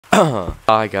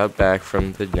I got back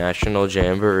from the National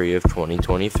Jamboree of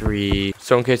 2023.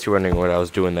 So in case you're wondering what I was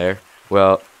doing there,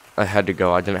 well, I had to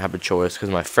go. I didn't have a choice because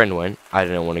my friend went. I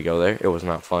didn't want to go there. It was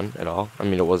not fun at all. I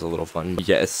mean, it was a little fun.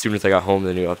 Yeah, as soon as I got home,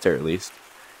 the new update released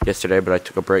yesterday, but I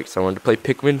took a break, so I wanted to play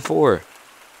Pikmin 4.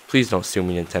 Please don't sue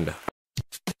me, Nintendo.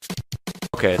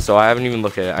 Okay, so I haven't even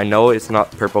looked at it. I know it's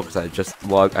not purple because I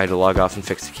had to log off and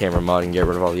fix the camera mod and get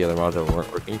rid of all the other mods that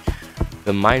weren't working.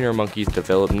 The Miner Monkeys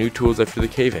developed new tools after the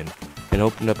cave-in and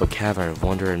opened up a cavern of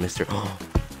wonder and mystery.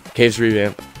 Caves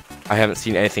revamp. I haven't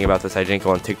seen anything about this. I didn't go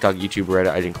on TikTok, YouTube,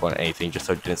 Reddit. I didn't go on anything just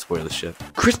so I didn't spoil the shit.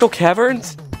 Crystal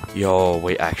Caverns? Yo,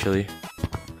 wait, actually.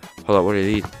 Hold up, what are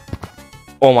these?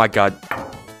 Oh my god.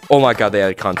 Oh my god, they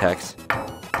added contacts.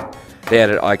 They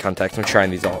added eye contacts. I'm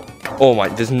trying these all. Oh my,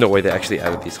 there's no way they actually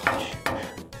added these. Holy shit.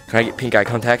 Can I get pink eye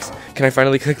contacts? Can I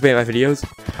finally clickbait my videos?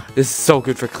 This is so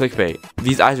good for clickbait.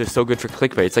 These eyes are so good for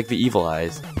clickbait. It's like the evil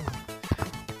eyes.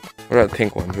 What are the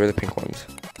pink ones? Where are the pink ones?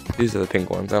 These are the pink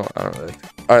ones. I don't really like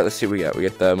them. Alright, let's see what we got. We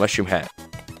get the mushroom hat.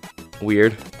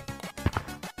 Weird.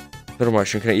 Little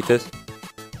mushroom. Can I eat this?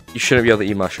 You shouldn't be able to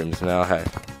eat mushrooms. Now, hey.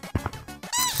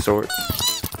 Sword.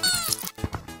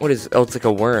 What is... Oh, it's like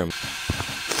a worm.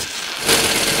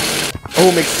 Oh,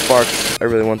 it makes sparks. I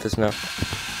really want this now.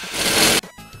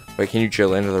 Wait, can you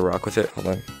drill into the rock with it? Hold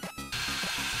on.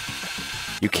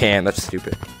 You can. That's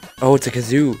stupid. Oh, it's a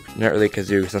kazoo. Not really a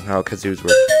kazoo, because that's not how kazoos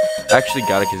work. I actually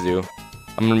got a kazoo.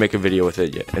 I'm gonna make a video with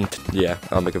it. Yeah,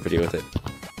 I'll make a video with it.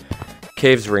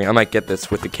 Caves ring. I might get this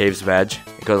with the Caves badge.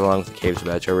 It goes along with the Caves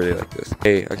badge. I really like this.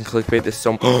 Hey, I can clickbait this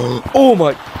so much. Oh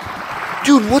my...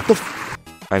 Dude, what the f...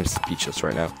 I'm speechless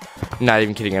right now. Not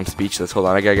even kidding, I'm speechless. Hold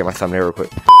on, I gotta get my thumbnail real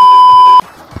quick.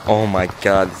 Oh my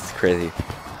god, this is crazy.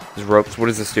 There's ropes. What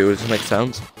does this do? Does this make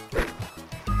sounds?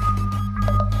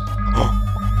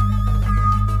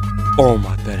 Oh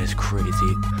my, that is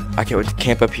crazy. I can't wait to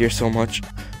camp up here so much.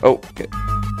 Oh, okay.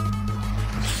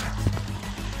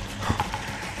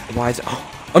 Why is it?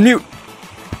 Oh, I'm mute!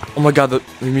 Oh my god, the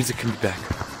music can be back.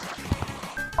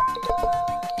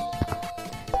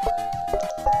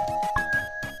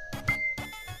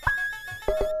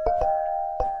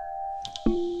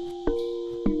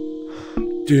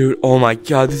 Dude, oh my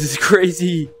god, this is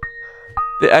crazy.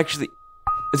 They actually...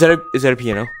 Is that a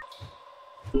piano?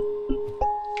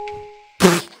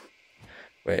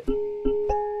 Wait.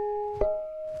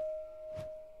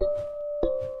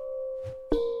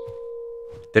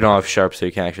 They don't have sharp, so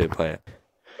you can't actually play it.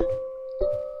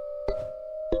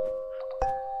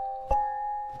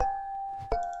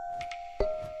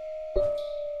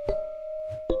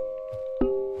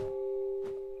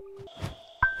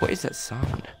 What is that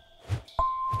sound?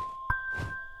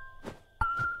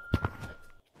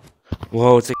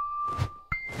 Whoa, it's like...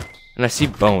 And I see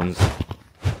bones.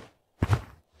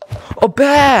 A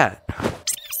bat!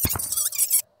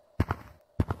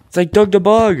 It's like Doug the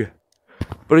Bug,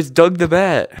 but it's Doug the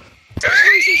Bat.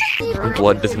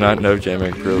 Blood does not know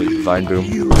jamming, really. Vine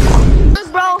boom.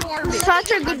 Bro,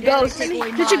 such a good ghost.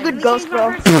 Such a good ghost, bro.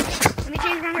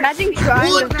 Imagine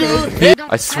trying to...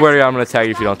 I swear to God, I'm gonna tag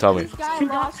you if you don't tell me.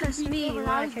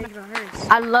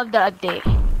 I love the update.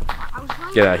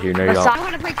 Get out of here, no you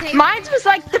don't. Mine was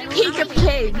like the peak of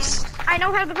caves. I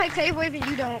know how to play Cave Wave and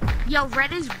you don't. Yo,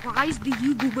 Red is Rise the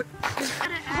YouTuber.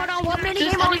 Hold on, what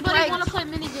minigame are we playing? Want to play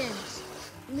minigames?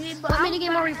 What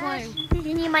minigame are we playing?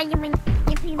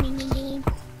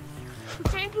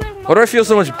 Why do I feel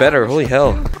so much better? Holy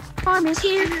hell. Farm is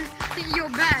here. You're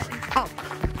bad. Oh.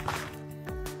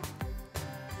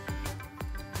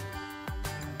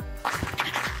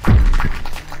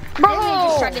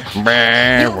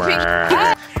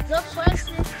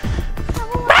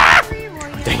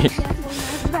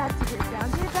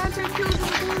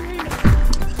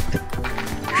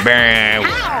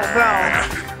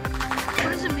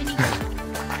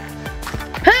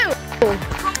 Who?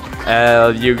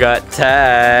 You got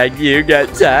tagged. You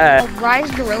got tagged. Rise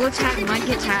Gorilla Tag might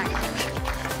get tagged.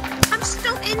 I'm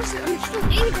still in the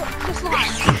slot.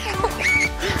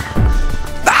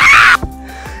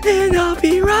 And I'll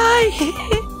be right here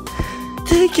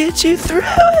to get you through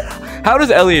it. How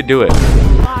does Elliot do it?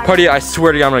 Party, I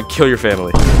swear to God, I'm gonna kill your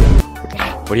family.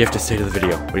 What do you have to say to the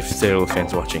video? What do you have to say to the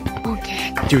fans watching?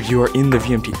 Okay. Dude, you are in the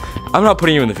VMT. I'm not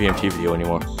putting you in the VMT video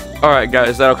anymore. Alright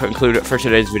guys, that'll conclude it for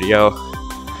today's video.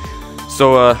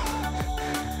 So,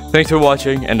 thanks for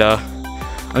watching, and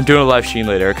I'm doing a live stream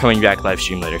later, coming back live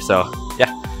stream later, so,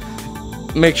 yeah.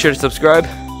 Make sure to subscribe.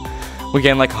 We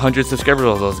gained like 100 subscribers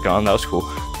while I was gone, that was cool.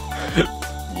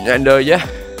 And, yeah.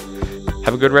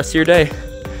 Have a good rest of your day.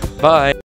 Bye.